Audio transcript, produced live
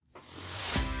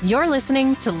You're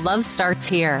listening to Love Starts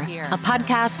Here, a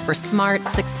podcast for smart,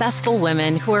 successful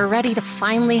women who are ready to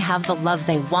finally have the love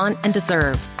they want and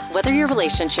deserve. Whether your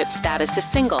relationship status is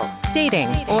single, dating,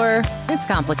 or it's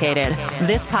complicated,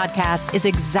 this podcast is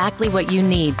exactly what you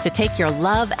need to take your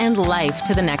love and life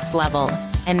to the next level.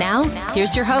 And now,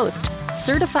 here's your host,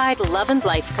 certified love and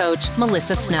life coach,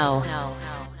 Melissa Snow.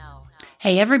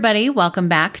 Hey everybody, welcome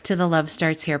back to the Love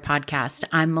Starts Here podcast.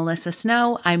 I'm Melissa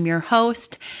Snow, I'm your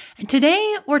host, and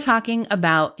today we're talking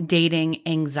about dating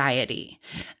anxiety.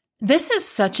 This is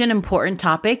such an important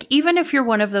topic, even if you're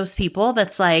one of those people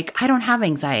that's like, I don't have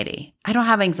anxiety. I don't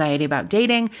have anxiety about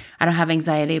dating. I don't have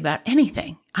anxiety about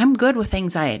anything. I'm good with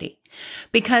anxiety.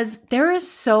 Because there is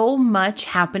so much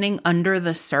happening under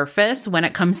the surface when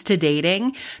it comes to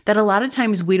dating that a lot of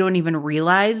times we don't even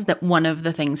realize that one of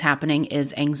the things happening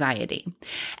is anxiety.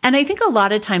 And I think a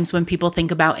lot of times when people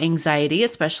think about anxiety,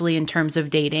 especially in terms of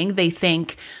dating, they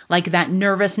think like that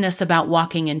nervousness about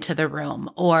walking into the room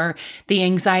or the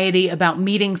anxiety about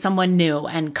meeting someone new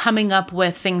and coming up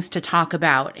with things to talk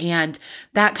about and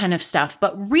that kind of stuff.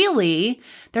 But really,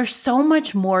 there's so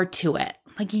much more to it.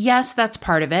 Like, yes, that's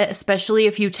part of it, especially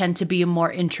if you tend to be a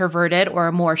more introverted or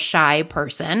a more shy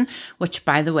person, which,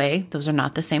 by the way, those are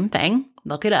not the same thing.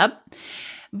 Look it up.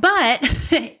 But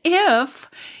if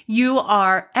you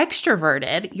are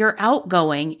extroverted, you're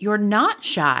outgoing, you're not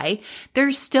shy,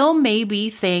 there still may be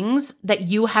things that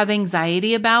you have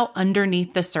anxiety about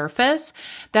underneath the surface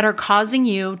that are causing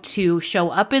you to show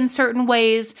up in certain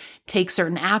ways, take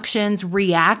certain actions,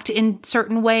 react in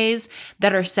certain ways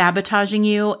that are sabotaging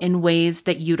you in ways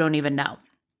that you don't even know.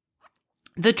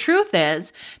 The truth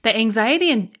is that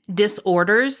anxiety and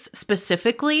disorders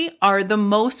specifically are the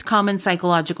most common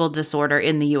psychological disorder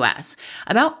in the US.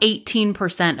 About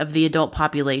 18% of the adult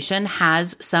population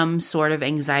has some sort of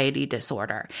anxiety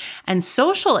disorder. And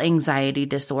social anxiety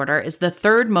disorder is the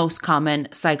third most common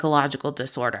psychological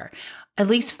disorder. At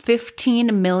least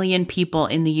 15 million people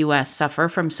in the US suffer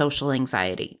from social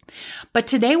anxiety. But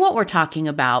today what we're talking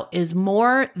about is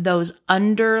more those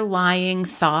underlying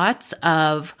thoughts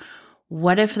of,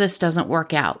 what if this doesn't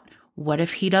work out? What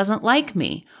if he doesn't like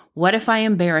me? What if I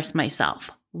embarrass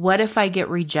myself? What if I get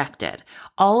rejected?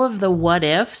 All of the what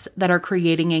ifs that are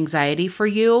creating anxiety for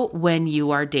you when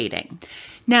you are dating.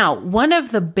 Now, one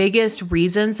of the biggest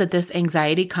reasons that this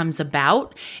anxiety comes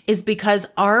about is because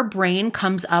our brain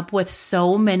comes up with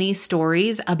so many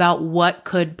stories about what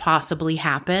could possibly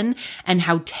happen and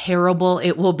how terrible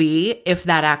it will be if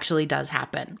that actually does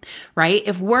happen, right?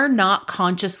 If we're not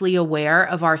consciously aware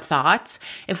of our thoughts,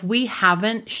 if we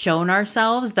haven't shown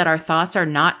ourselves that our thoughts are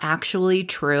not actually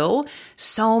true,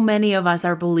 so many of us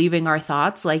are believing our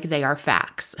thoughts like they are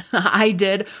facts. I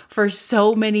did for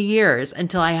so many years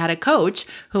until I had a coach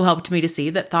who helped me to see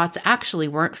that thoughts actually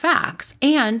weren't facts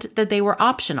and that they were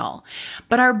optional.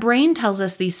 But our brain tells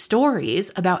us these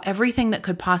stories about everything that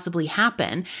could possibly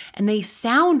happen, and they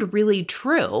sound really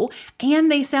true,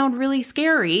 and they sound really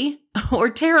scary or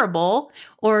terrible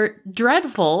or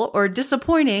dreadful or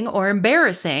disappointing or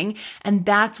embarrassing, and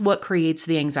that's what creates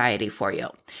the anxiety for you.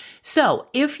 So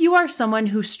if you are someone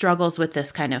who struggles with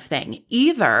this kind of thing,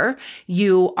 either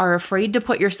you are afraid to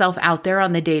put yourself out there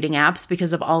on the dating apps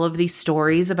because of all of these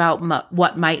stories about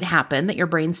what might happen that your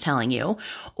brain's telling you,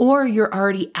 or you're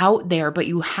already out there, but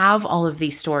you have all of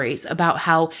these stories about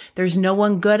how there's no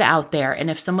one good out there.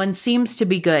 And if someone seems to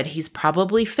be good, he's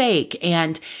probably fake.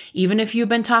 And even if you've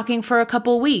been talking for a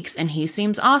couple weeks and he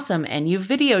seems awesome and you've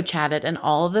video chatted and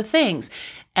all of the things,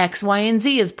 X, Y, and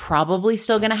Z is probably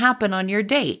still going to happen on your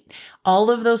date. All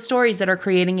of those stories that are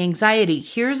creating anxiety.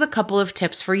 Here's a couple of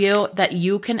tips for you that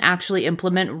you can actually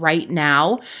implement right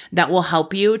now that will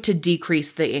help you to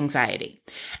decrease the anxiety.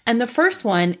 And the first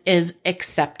one is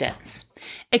acceptance.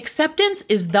 Acceptance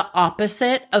is the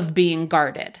opposite of being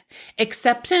guarded.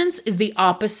 Acceptance is the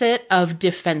opposite of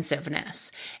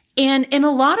defensiveness. And in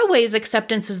a lot of ways,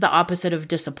 acceptance is the opposite of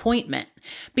disappointment.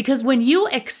 Because when you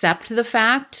accept the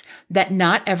fact that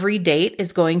not every date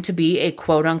is going to be a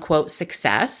quote unquote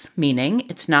success, meaning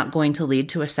it's not going to lead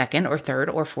to a second or third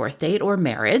or fourth date or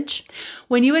marriage,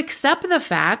 when you accept the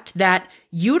fact that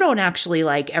you don't actually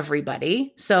like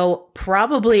everybody, so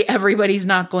probably everybody's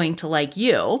not going to like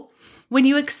you, when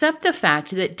you accept the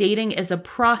fact that dating is a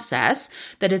process,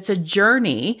 that it's a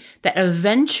journey that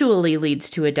eventually leads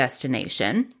to a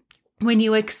destination, when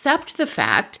you accept the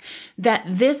fact that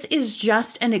this is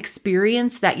just an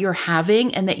experience that you're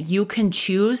having and that you can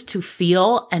choose to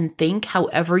feel and think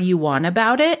however you want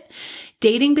about it,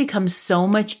 dating becomes so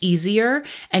much easier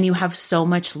and you have so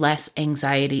much less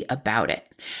anxiety about it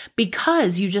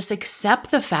because you just accept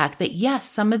the fact that yes,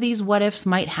 some of these what ifs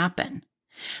might happen.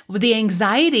 The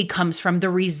anxiety comes from the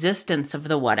resistance of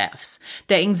the what ifs.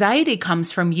 The anxiety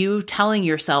comes from you telling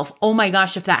yourself, oh my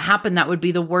gosh, if that happened, that would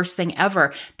be the worst thing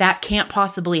ever. That can't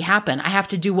possibly happen. I have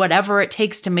to do whatever it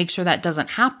takes to make sure that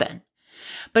doesn't happen.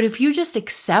 But if you just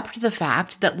accept the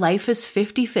fact that life is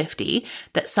 50-50,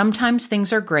 that sometimes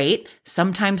things are great,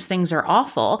 sometimes things are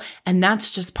awful, and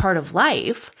that's just part of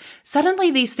life, suddenly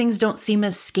these things don't seem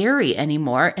as scary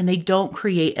anymore and they don't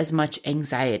create as much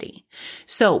anxiety.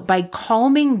 So by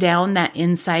calming down that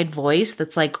inside voice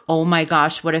that's like, oh my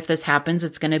gosh, what if this happens?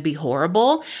 It's going to be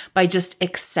horrible. By just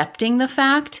accepting the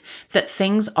fact that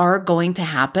things are going to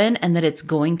happen and that it's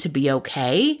going to be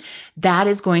okay, that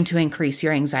is going to increase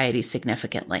your anxiety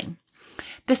significantly.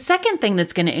 The second thing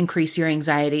that's going to increase your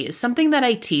anxiety is something that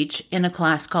I teach in a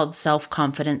class called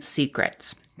Self-Confidence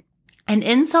Secrets. And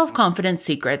in Self-Confidence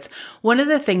Secrets, one of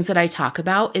the things that I talk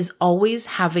about is always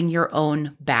having your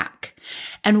own back.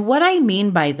 And what I mean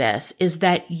by this is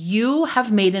that you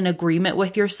have made an agreement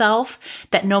with yourself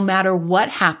that no matter what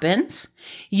happens,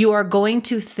 you are going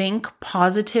to think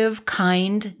positive,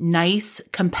 kind, nice,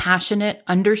 compassionate,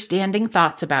 understanding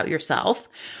thoughts about yourself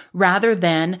rather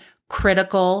than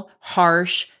critical,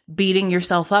 harsh, beating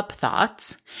yourself up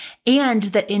thoughts, and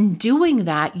that in doing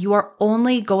that, you are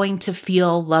only going to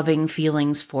feel loving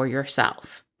feelings for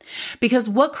yourself. Because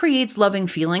what creates loving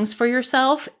feelings for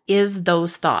yourself is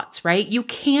those thoughts, right? You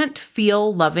can't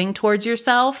feel loving towards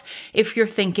yourself if you're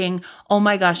thinking, oh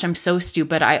my gosh, I'm so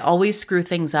stupid. I always screw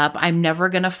things up. I'm never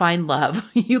going to find love.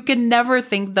 You can never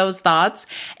think those thoughts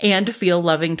and feel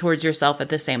loving towards yourself at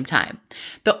the same time.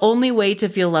 The only way to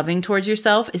feel loving towards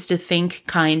yourself is to think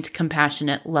kind,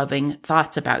 compassionate, loving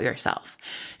thoughts about yourself.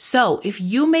 So if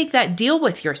you make that deal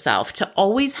with yourself to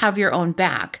always have your own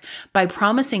back by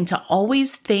promising to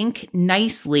always think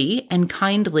nicely and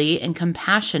kindly and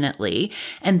compassionately,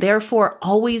 and therefore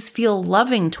always feel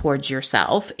loving towards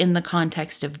yourself in the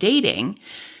context of dating,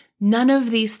 none of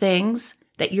these things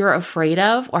that you're afraid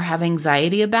of or have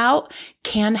anxiety about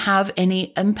can have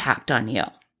any impact on you.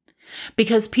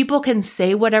 Because people can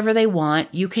say whatever they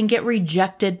want. You can get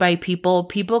rejected by people.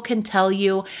 People can tell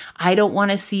you, I don't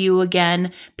want to see you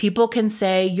again. People can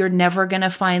say, you're never going to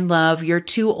find love. You're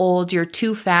too old. You're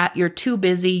too fat. You're too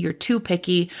busy. You're too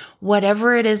picky.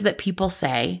 Whatever it is that people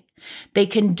say, they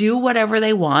can do whatever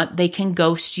they want. They can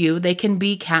ghost you. They can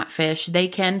be catfish. They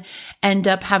can end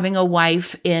up having a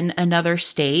wife in another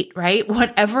state, right?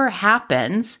 Whatever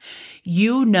happens,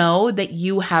 you know that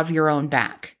you have your own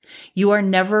back. You are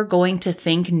never going to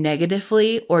think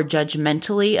negatively or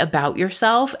judgmentally about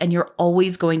yourself, and you're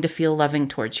always going to feel loving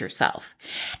towards yourself.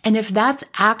 And if that's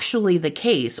actually the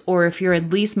case, or if you're at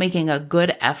least making a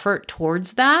good effort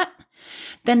towards that,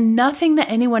 then nothing that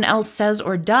anyone else says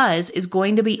or does is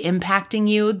going to be impacting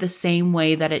you the same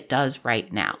way that it does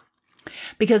right now.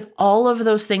 Because all of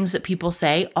those things that people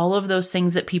say, all of those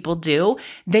things that people do,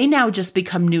 they now just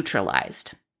become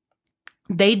neutralized.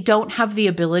 They don't have the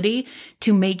ability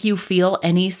to make you feel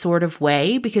any sort of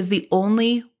way because the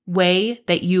only way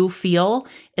that you feel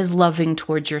is loving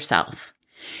towards yourself.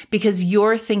 Because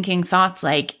you're thinking thoughts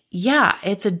like, yeah,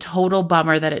 it's a total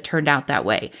bummer that it turned out that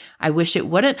way. I wish it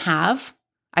wouldn't have.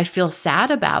 I feel sad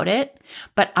about it,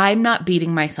 but I'm not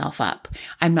beating myself up.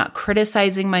 I'm not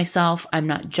criticizing myself. I'm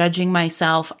not judging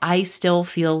myself. I still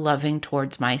feel loving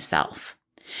towards myself.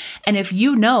 And if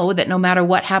you know that no matter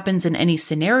what happens in any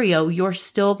scenario, you're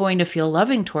still going to feel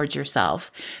loving towards yourself,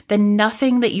 then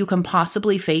nothing that you can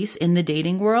possibly face in the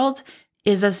dating world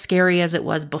is as scary as it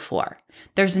was before.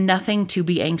 There's nothing to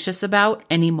be anxious about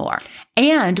anymore.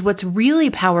 And what's really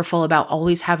powerful about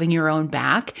always having your own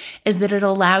back is that it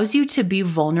allows you to be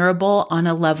vulnerable on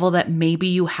a level that maybe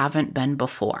you haven't been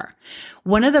before.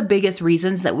 One of the biggest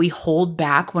reasons that we hold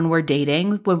back when we're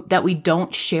dating, that we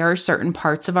don't share certain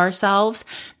parts of ourselves,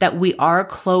 that we are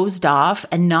closed off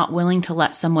and not willing to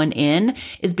let someone in,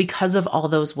 is because of all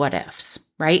those what ifs,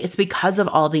 right? It's because of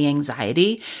all the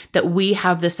anxiety that we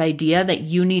have this idea that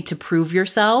you need to prove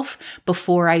yourself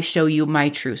before I show you my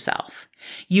true self.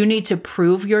 You need to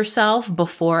prove yourself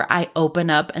before I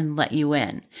open up and let you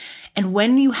in. And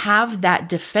when you have that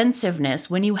defensiveness,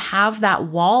 when you have that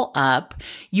wall up,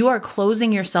 you are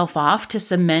closing yourself off to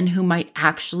some men who might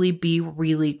actually be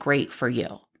really great for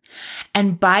you.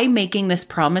 And by making this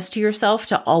promise to yourself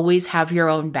to always have your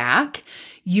own back,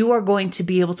 you are going to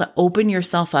be able to open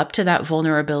yourself up to that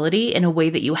vulnerability in a way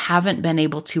that you haven't been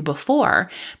able to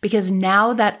before, because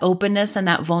now that openness and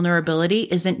that vulnerability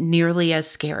isn't nearly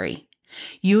as scary.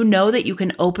 You know that you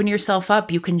can open yourself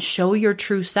up. You can show your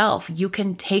true self. You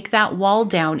can take that wall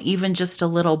down even just a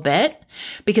little bit,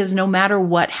 because no matter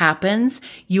what happens,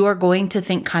 you are going to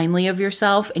think kindly of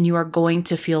yourself and you are going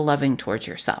to feel loving towards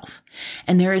yourself.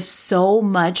 And there is so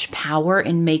much power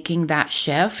in making that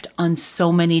shift on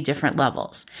so many different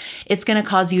levels. It's going to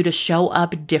cause you to show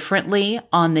up differently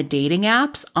on the dating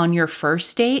apps, on your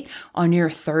first date, on your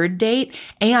third date,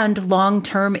 and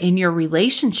long-term in your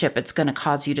relationship. It's going to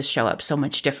cause you to show up so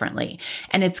much differently.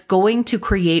 And it's going to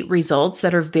create results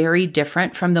that are very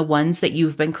different from the ones that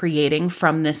you've been creating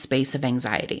from this space of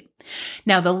anxiety.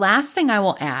 Now, the last thing I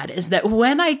will add is that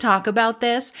when I talk about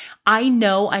this, I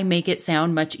know I make it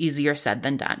sound much easier said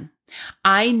than done.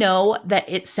 I know that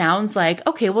it sounds like,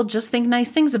 okay, well, just think nice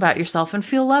things about yourself and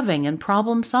feel loving and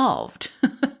problem solved.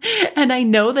 And I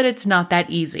know that it's not that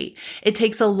easy. It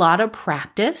takes a lot of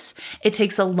practice. It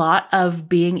takes a lot of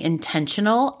being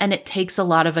intentional, and it takes a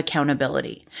lot of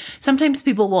accountability. Sometimes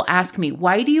people will ask me,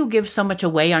 why do you give so much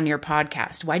away on your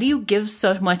podcast? Why do you give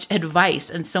so much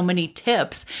advice and so many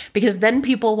tips? Because then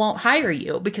people won't hire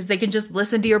you because they can just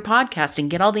listen to your podcast and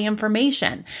get all the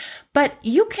information. But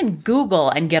you can Google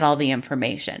and get all the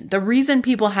information. The reason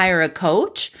people hire a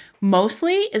coach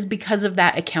mostly is because of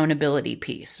that accountability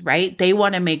piece, right? They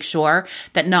want to make sure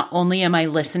that not only am I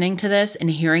listening to this and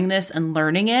hearing this and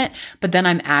learning it, but then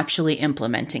I'm actually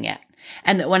implementing it.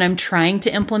 And that when I'm trying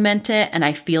to implement it and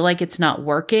I feel like it's not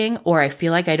working, or I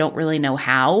feel like I don't really know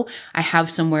how, I have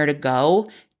somewhere to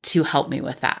go to help me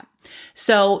with that.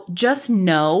 So just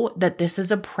know that this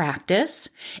is a practice.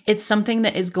 It's something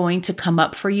that is going to come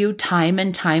up for you time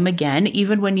and time again.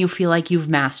 Even when you feel like you've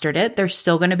mastered it, there's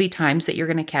still going to be times that you're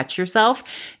going to catch yourself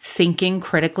thinking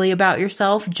critically about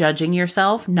yourself, judging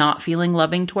yourself, not feeling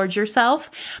loving towards yourself.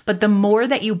 But the more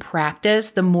that you practice,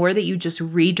 the more that you just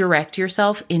redirect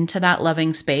yourself into that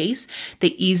loving space,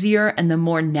 the easier and the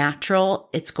more natural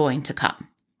it's going to come.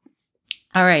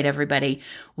 All right, everybody,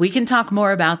 we can talk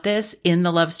more about this in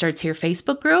the Love Starts Here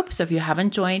Facebook group. So if you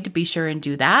haven't joined, be sure and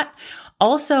do that.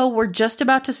 Also, we're just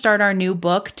about to start our new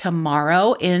book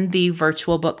tomorrow in the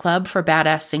virtual book club for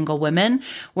badass single women.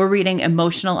 We're reading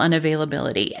Emotional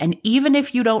Unavailability. And even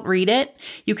if you don't read it,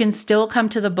 you can still come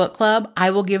to the book club.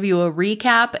 I will give you a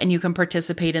recap and you can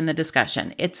participate in the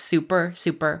discussion. It's super,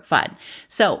 super fun.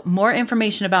 So more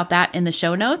information about that in the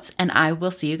show notes, and I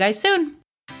will see you guys soon.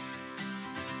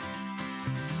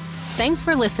 Thanks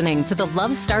for listening to the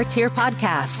Love Starts Here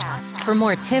podcast. For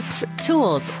more tips,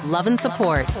 tools, love, and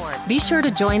support, be sure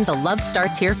to join the Love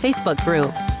Starts Here Facebook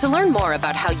group. To learn more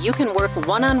about how you can work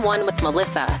one-on-one with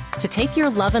Melissa to take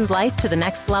your love and life to the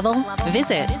next level,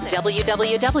 visit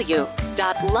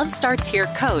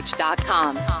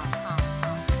www.lovestartsherecoach.com.